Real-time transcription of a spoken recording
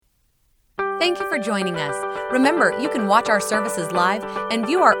Thank you for joining us. Remember, you can watch our services live and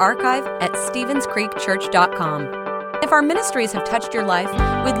view our archive at StevensCreekChurch.com. If our ministries have touched your life,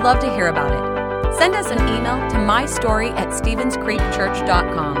 we'd love to hear about it. Send us an email to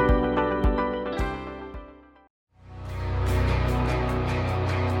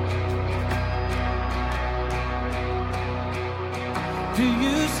Do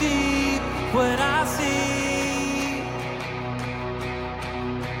you see what I see?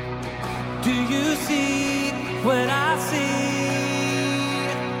 Do you see what I see?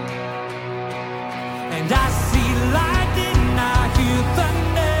 And I see lightning, I hear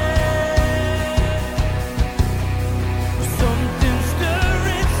thunder. Something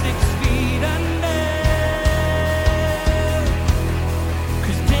stirring 6 feet under.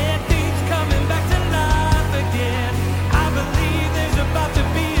 'Cause dead things coming back to life again. I believe there's about to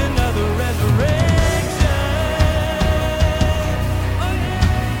be another resurrection. Oh yeah.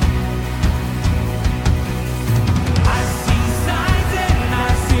 I see signs and I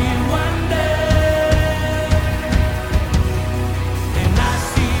see wonder. And I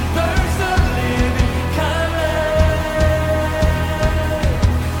see birds of living color.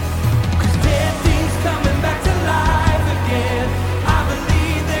 'Cause dead things coming back to life again. I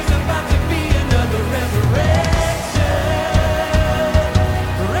believe there's about to be another resurrection.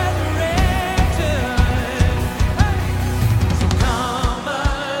 Resurrection. So come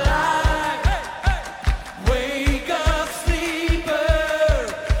alive. Wake up, sleeper.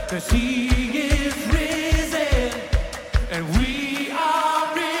 'Cause he is risen. And we are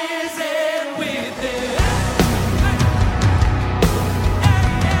risen with him.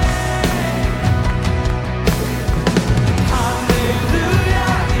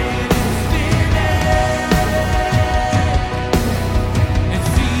 Hallelujah, it is finished. And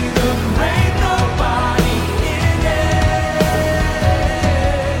see the grave, nobody in it.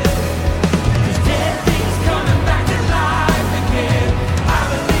 'Cause dead things coming back to life again. I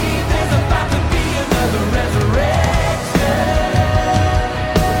believe there's about to be another resurrection.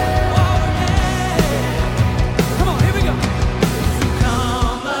 Oh yeah. Come on, here we go. So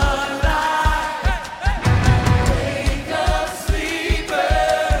come alive. Wake up, sleeper.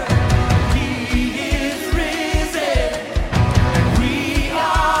 He is risen. And we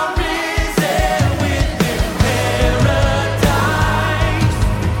are risen with him. Paradise,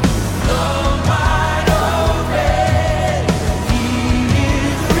 the wide open. He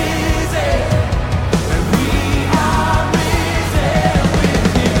is risen. And we are risen with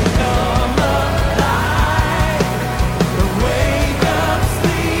him. Come alive. Wake up,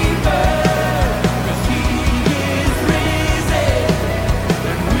 sleeper. 'Cause he is risen.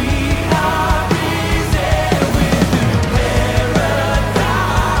 And we are risen with him. Paradise,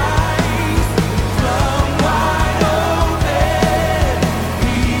 from wide open.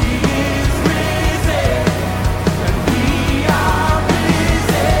 He is risen. And we are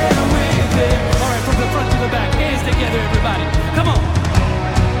risen with him. All right, from the front to the back, hands together, everybody. Come on.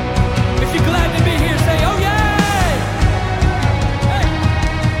 If you're glad to be here, say, oh yeah! Hey.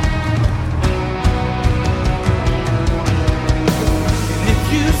 And if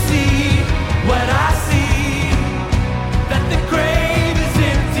you see what I see, that the grave is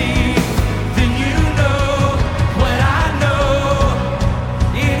empty, then you know what I know.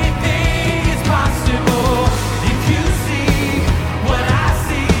 Anything is possible. If you see what I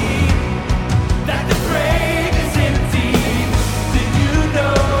see, that the grave is empty, then you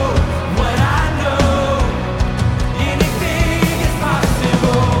know what I know. Anything is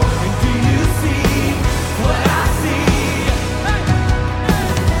possible. And do you see what I see?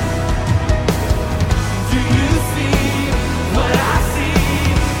 Do you see what I see?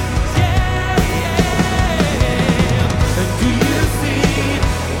 Yeah, yeah. And do you see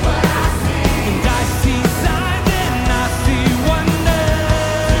what I see? And I see signs and I see wonder.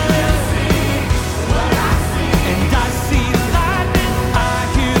 Do you see what I see? And I see lightning, I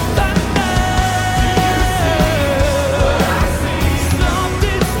hear thunder. Do you see what I see?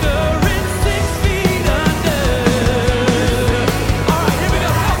 Something stirring 6 feet under. All right, here we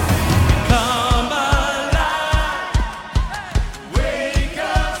go. Come alive. Wake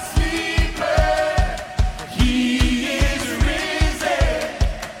up, sleeper. He is risen.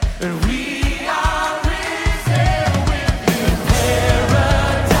 And we are risen with him.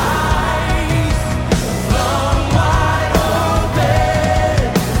 Paradise, from wide open.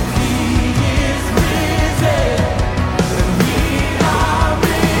 He is risen. And we are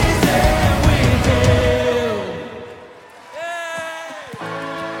risen with him.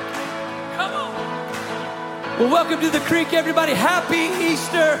 Come on. Well, welcome to the Creek, everybody. Happy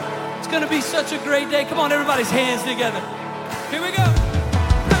Easter. It's going to be such a great day. Come on, everybody's hands together. Here we go.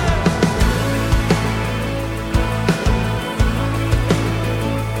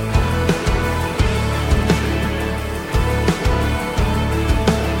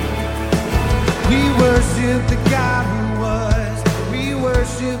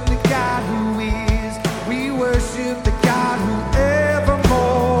 worship the God who is. We worship the God who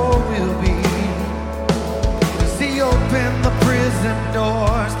evermore will be. 'Cause he opened the prison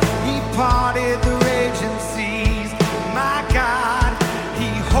doors. He parted the raging seas. My God, he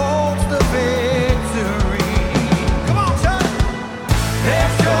holds the victory. Come on, church.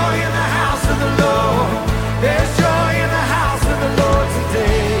 There's joy in the house of the Lord. There's joy in the house of the Lord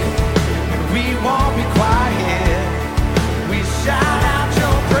today. And we won't be quiet. We shout out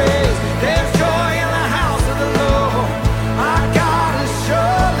your praise. There's joy in the house of the Lord. Our God is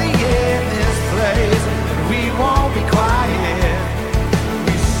surely in this place. And we won't be quiet.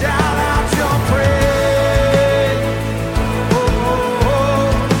 We shout out your praise. Oh, oh, oh.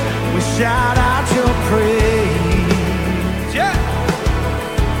 We shout out your praise. Yeah.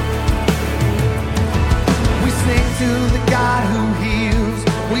 We sing to the God who heals.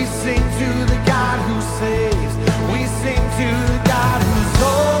 We sing to the God who saves. We sing to the God who's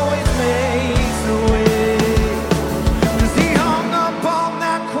always makes a way. 'Cause he hung up on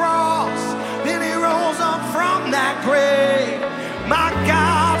that cross, then he rose up from that grave. My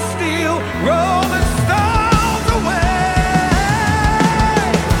God still rolling stones away.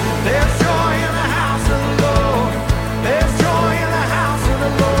 There's joy in the house of the Lord. There's joy in the house of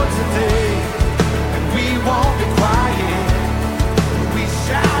the Lord today. And we won't be quiet. We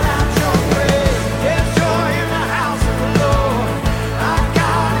shout out your praise. There's joy in the house of the Lord. Our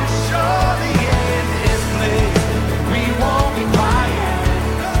God is surely in his place. We won't be quiet.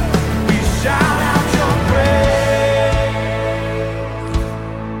 We shout out your praise.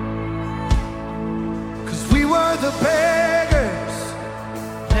 'Cause we were the beggars,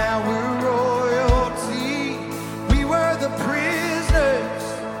 now we're royalty. We were the prisoners,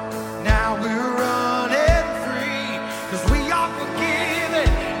 now we're running free. 'Cause we are forgiven,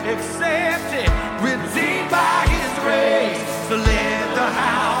 accepted, redeemed by his grace. So let the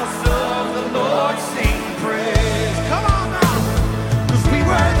house of the Lord sing praise. Come on now. 'Cause we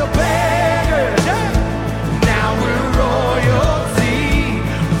were the beggars, now we're royalty.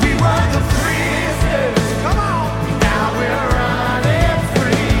 We were the prisoners, come on, now we're running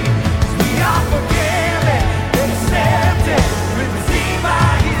free. 'Cause we are forgiven, accepted, redeemed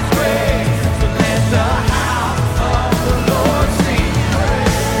by his grace. So let the house of the Lord sing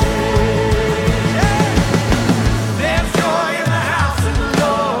praise. Yeah. There's joy in the house of the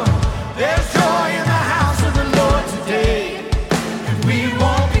Lord. There's joy in the house of the Lord today. And we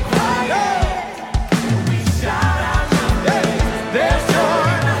won't be quiet. We shout out your praise. There's joy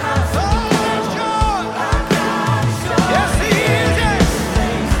in the house of the Lord. Our God is joy. Yes, he is. Yes.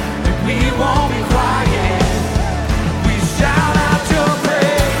 And we won't be quiet. We shout out your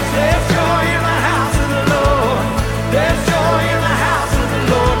praise. There's joy in the house of the Lord. There's joy in the house of the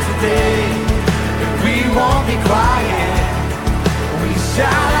Lord today. And we won't be quiet. We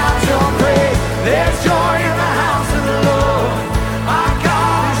shout out your praise. There's joy in the house of the Lord. Our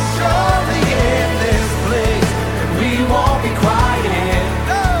God is surely in this place. And we won't be quiet.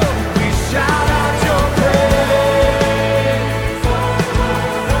 No. We shout out your praise.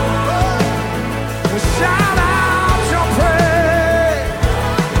 We shout out your praise.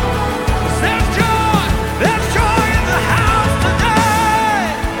 'Cause there's joy in the house today.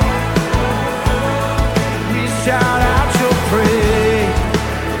 We shout out your praise.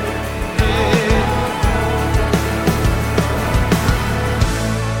 Yeah.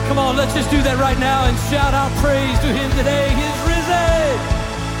 Come on, let's just do that right now and shout out praise to him today. He's risen.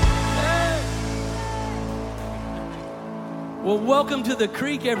 Hey. Well, welcome to the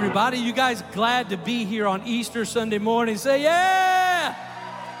Creek, everybody. You guys glad to be here on Easter Sunday morning? Say yeah.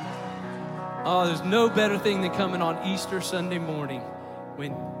 Oh, there's no better thing than coming on Easter Sunday morning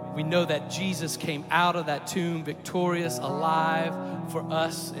when we know that Jesus came out of that tomb victorious, alive for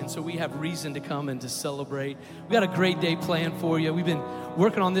us. And so we have reason to come and to celebrate. We got a great day planned for you. We've been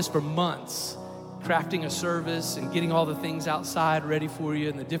working on this for months, crafting a service and getting all the things outside ready for you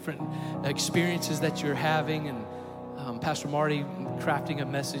and the different experiences that you're having. And Pastor Marty crafting a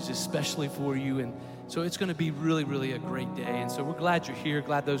message especially for you. And so it's going to be really, really a great day. And so we're glad you're here.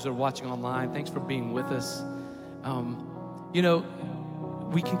 Glad those that are watching online. Thanks for being with us. You know,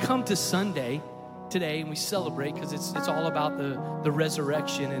 we can come to Sunday today and we celebrate because it's all about the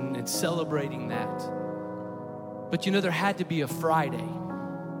resurrection and celebrating that. But you know, there had to be a Friday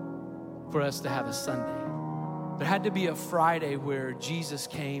for us to have a Sunday. There had to be a Friday where Jesus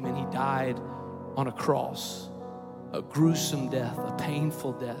came and he died on a cross, a gruesome death, a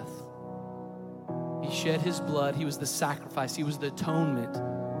painful death. He shed his blood. He was the sacrifice. He was the atonement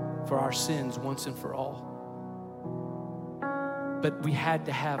for our sins once and for all. But we had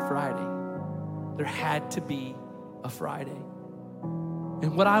to have Friday. There had to be a Friday.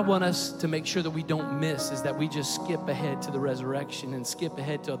 And what I want us to make sure that we don't miss is that we just skip ahead to the resurrection and skip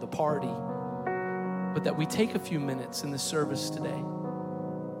ahead to the party, but that we take a few minutes in the service today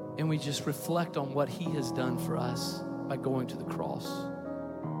and we just reflect on what he has done for us by going to the cross.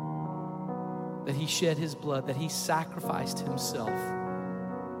 That he shed his blood, that he sacrificed himself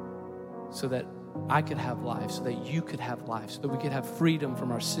so that I could have life, so that you could have life, so that we could have freedom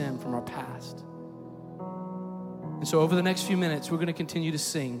from our sin, from our past. And so over the next few minutes, we're going to continue to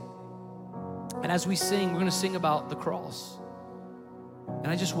sing. And as we sing, we're going to sing about the cross. And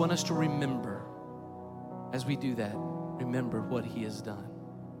I just want us to remember, as we do that, remember what he has done.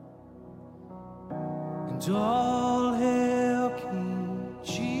 And all hail King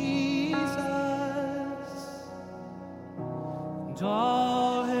Jesus, and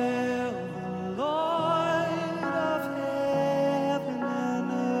all hail the Lord of heaven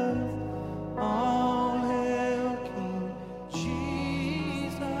and earth. All hail King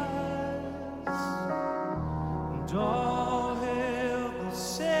Jesus, and all hail the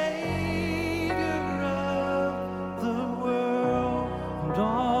Savior of the world, and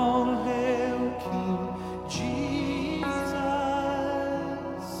all hail King Jesus,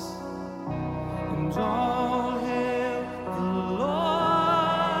 and all hail the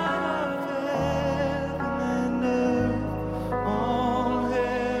Lord of heaven and earth. All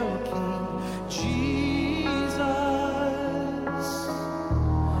hail King Jesus,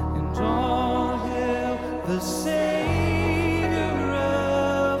 and all hail the Savior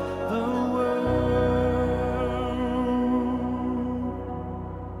of the world.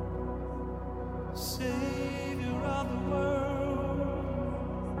 Savior of the world.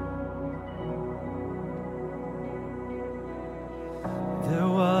 There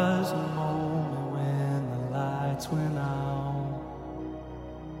was a moment when the lights went out,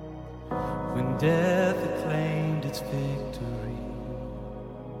 when death had claimed its victory.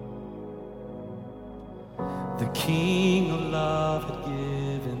 The King of love had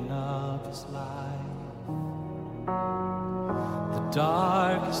given up his life, the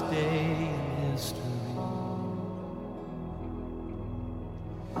darkest day in history.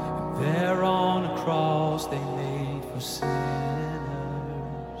 And there on a cross they laid for sinners,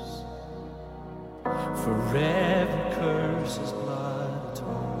 for every curse his blood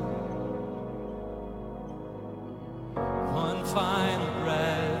atoned. One final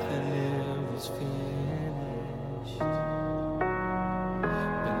breath and it was finished,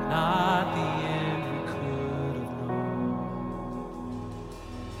 but not the end we could have known.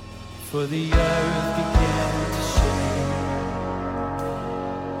 For the earth began to shake,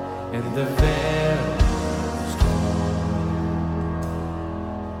 and the veil was torn,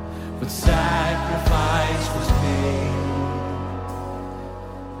 but sacrifice was made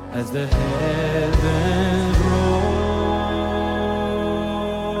as the heavens roared.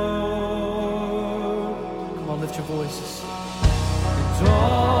 Come on, lift your voices. And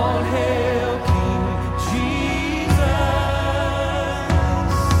all hail King Jesus,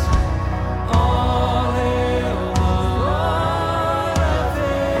 all hail the Lord of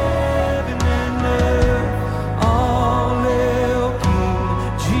heaven and earth. All hail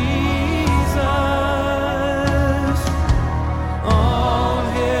King Jesus, all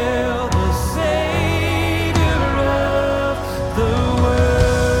hail the Savior of the world.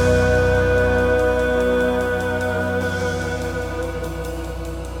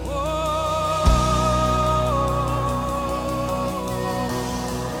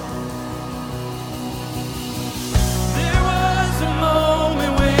 There was a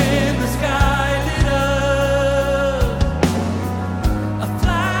moment when the sky lit up, a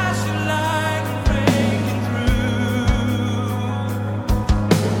flash of light breaking through.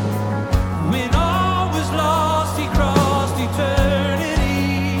 When all was lost, he crossed eternity.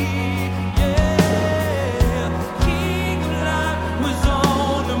 Yeah, King of life was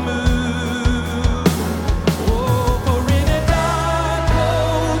on the move. Oh, for in a dark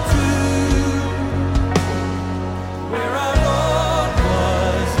cold tomb, where our Lord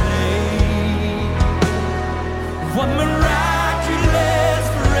was laid, what miraculous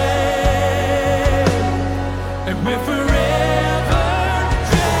parade, and we're forever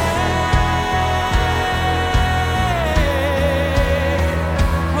changed.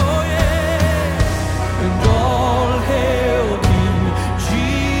 Oh yeah, and all hail King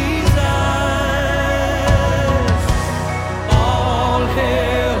Jesus, all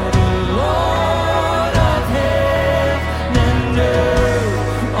hail the Lord of heaven and earth.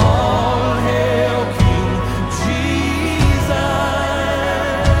 All hail King Jesus,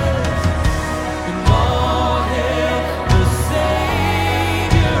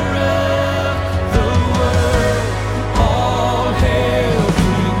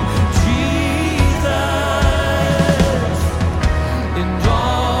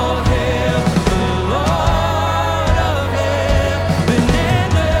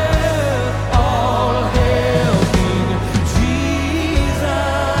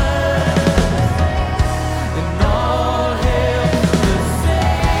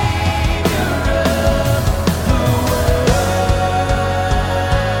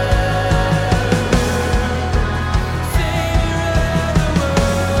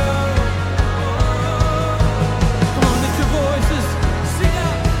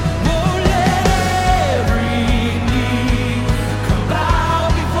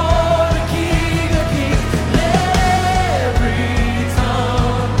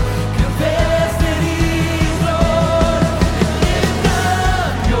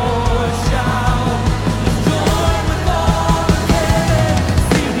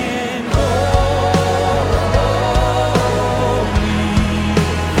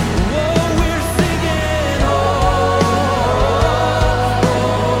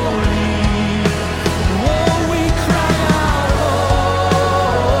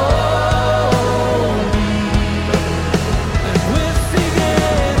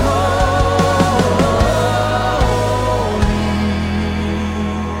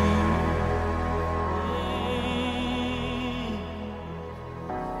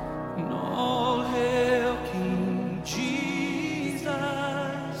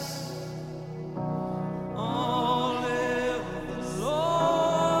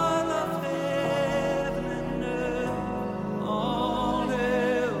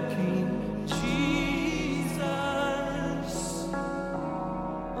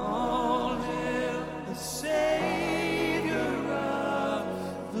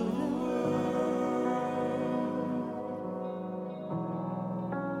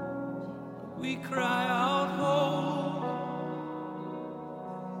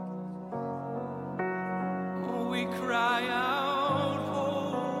 cry out, holy.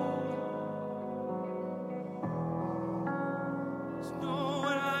 There's no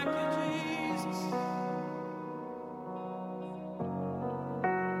one like you, Jesus.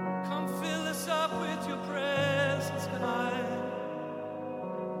 Come fill us up with your presence tonight.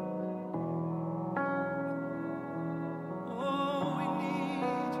 Oh, we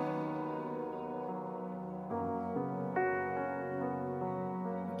need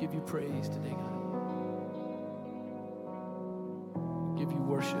you. Give you praise today, God. Give you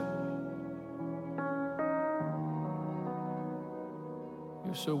worship.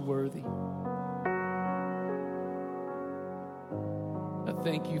 You're so worthy. I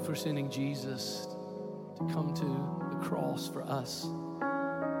thank you for sending Jesus to come to the cross for us.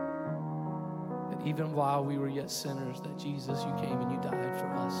 That even while we were yet sinners, that Jesus, you came and you died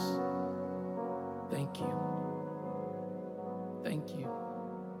for us. Thank you. Thank you.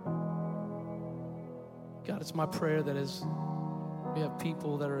 God, it's my prayer that as we have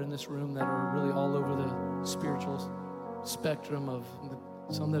people that are in this room that are really all over the spiritual spectrum of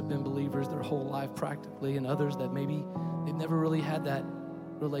some that have been believers their whole life practically, and others that maybe they've never really had that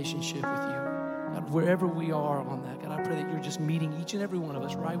relationship with you. God, wherever we are on that, God, I pray that you're just meeting each and every one of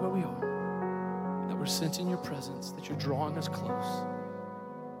us right where we are, that we're sensing your presence, that you're drawing us close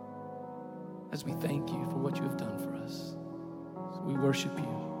as we thank you for what you have done for us. So we worship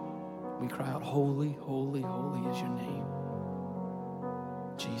you. We cry out, holy, holy, holy is your name.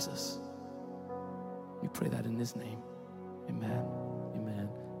 Jesus. We pray that in his name. Amen. Amen.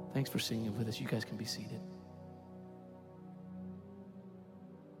 Thanks for singing with us. You guys can be seated.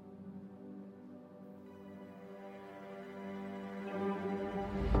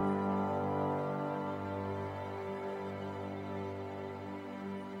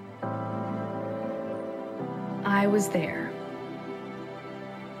 I was there.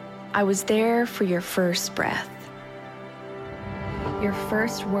 I was there for your first breath, your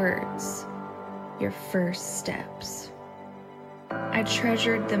first words, your first steps. I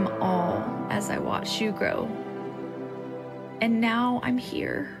treasured them all as I watched you grow. And now I'm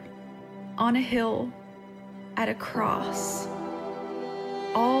here, on a hill, at a cross.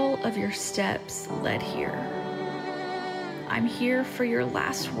 All of your steps led here. I'm here for your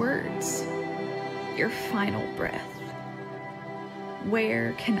last words, your final breath.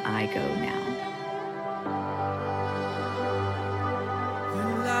 Where can I go now? The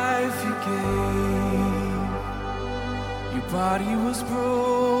life you gave, your body was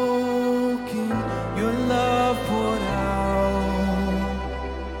broken, your love poured out.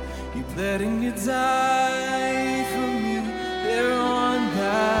 You bled and you died for me there on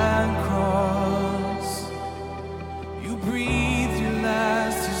that cross. You breathed your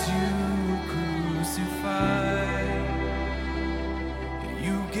last as you were crucified.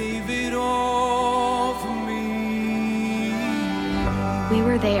 You gave it all for me. We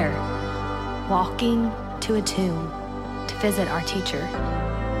were there, walking to a tomb to visit our teacher,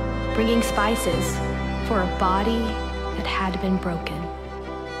 bringing spices for a body that had been broken.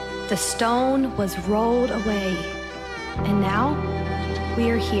 The stone was rolled away, and now we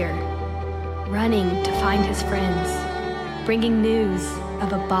are here, running to find his friends, bringing news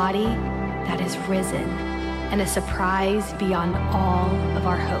of a body that is risen and a surprise beyond all of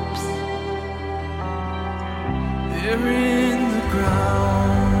our hopes. There in the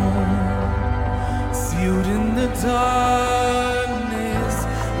ground, sealed in the darkness,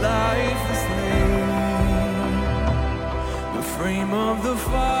 lifeless lay. The frame of the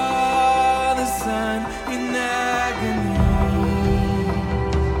Father, Son in agony.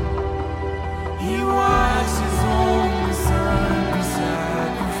 He watched his only Son be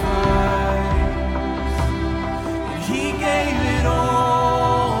sacrificed. He gave it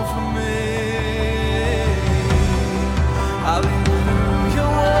all for me. Hallelujah,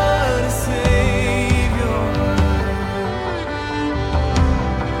 what a Savior.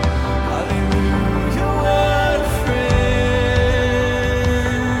 Hallelujah, what a friend.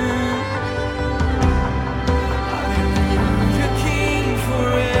 Hallelujah, King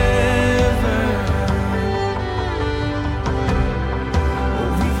forever. Oh,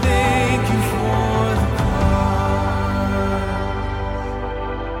 we thank you for the cross.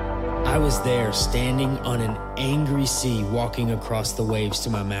 I was there, standing on an angry sea, walking across the waves to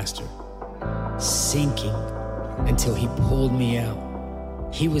my master, sinking until he pulled me out.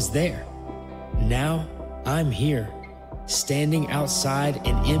 He was there. Now I'm here, standing outside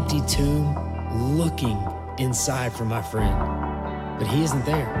an empty tomb, looking inside for my friend. But he isn't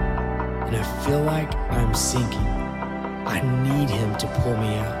there, and I feel like I'm sinking. I need him to pull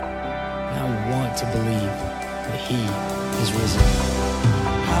me out, and I want to believe that he is risen.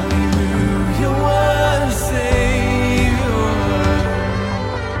 Hallelujah, what a Savior.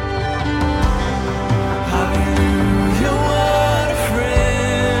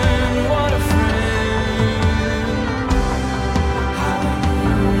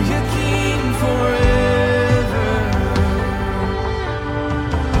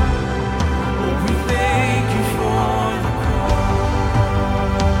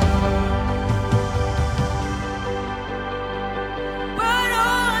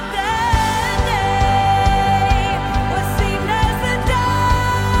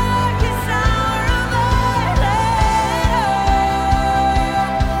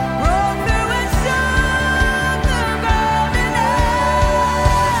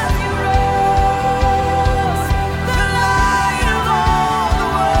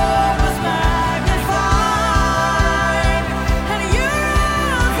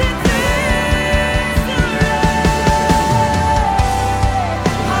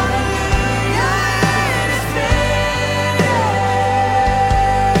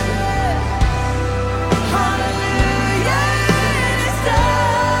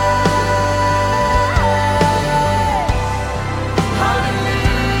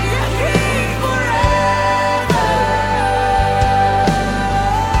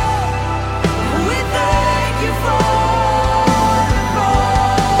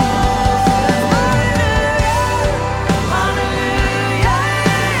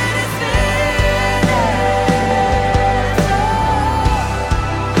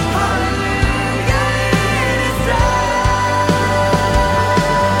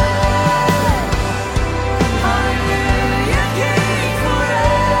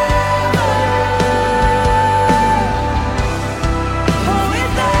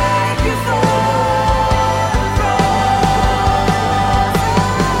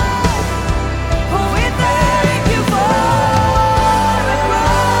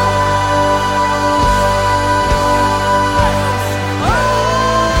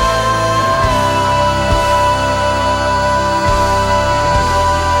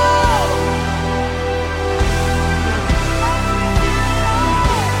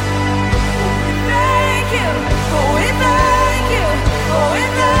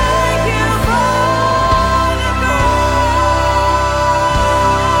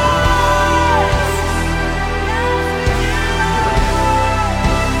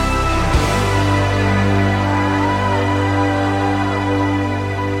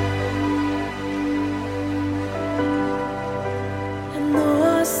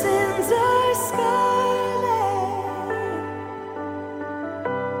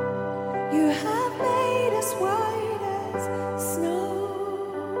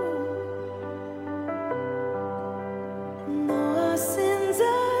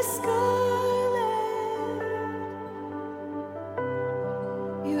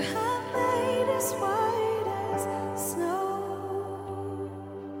 You have made us white as snow.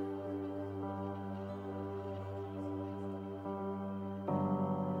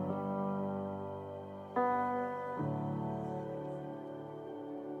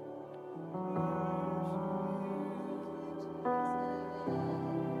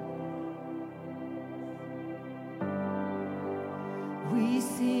 We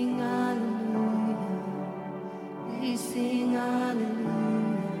sing hallelujah. We sing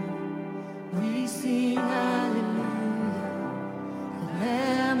hallelujah. We sing hallelujah. The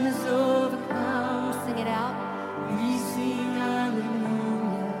Lamb has overcome. Sing it out. We sing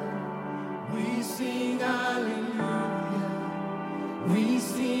hallelujah. We sing hallelujah. We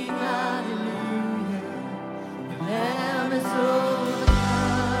sing hallelujah. The Lamb has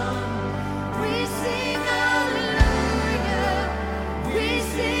overcome. We sing hallelujah. We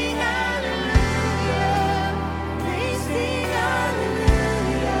sing hallelujah. We sing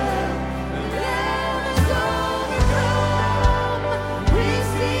hallelujah. The Lamb has overcome. We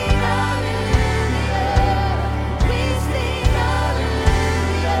sing hallelujah. We sing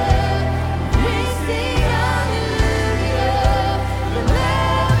hallelujah. We sing hallelujah. The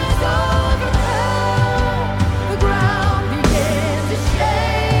Lamb has overcome. The ground began to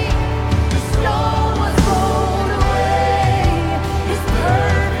shake. The stone was rolled away. His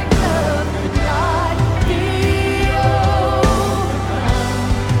perfect love could not be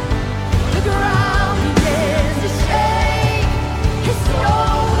overcome. The ground began to shake. His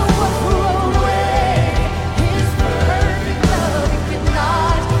stone was rolled away. His perfect love could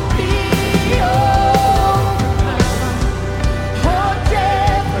not be overcome. Oh,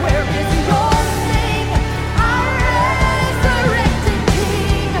 death, where is your sting? Our resurrected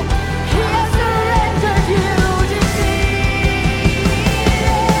King, He has surrendered you defeated.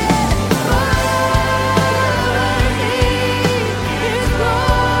 Forever He is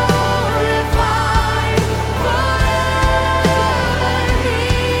glorified. Forever He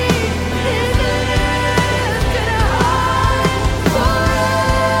is lifted high.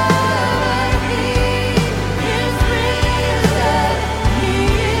 Forever He is risen. He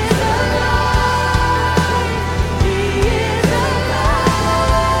is alive. He is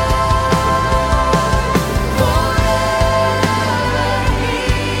alive. Forever He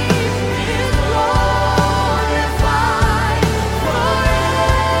is glorified.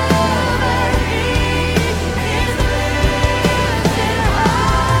 Forever He is lifted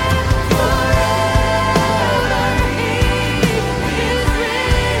high. Forever He is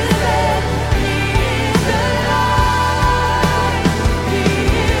risen. He is alive. He is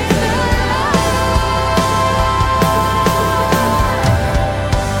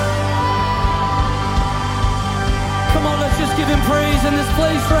Come on, let's just give him praise in this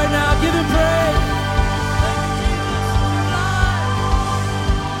place right now. Give him praise.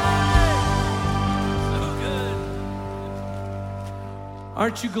 So good.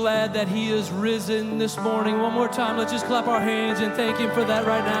 Aren't you glad that he is risen this morning? One more time, let's just clap our hands and thank him for that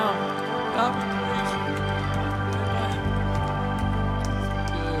right now. God, we praise you.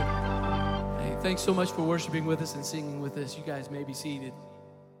 Good. Hey, thanks so much for worshiping with us and singing with us. You guys may be seated.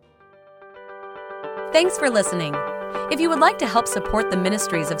 Thanks for listening. If you would like to help support the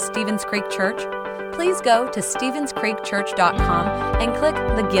ministries of Stevens Creek Church, please go to StevensCreekChurch.com and click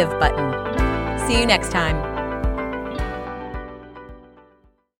the Give button. See you next time.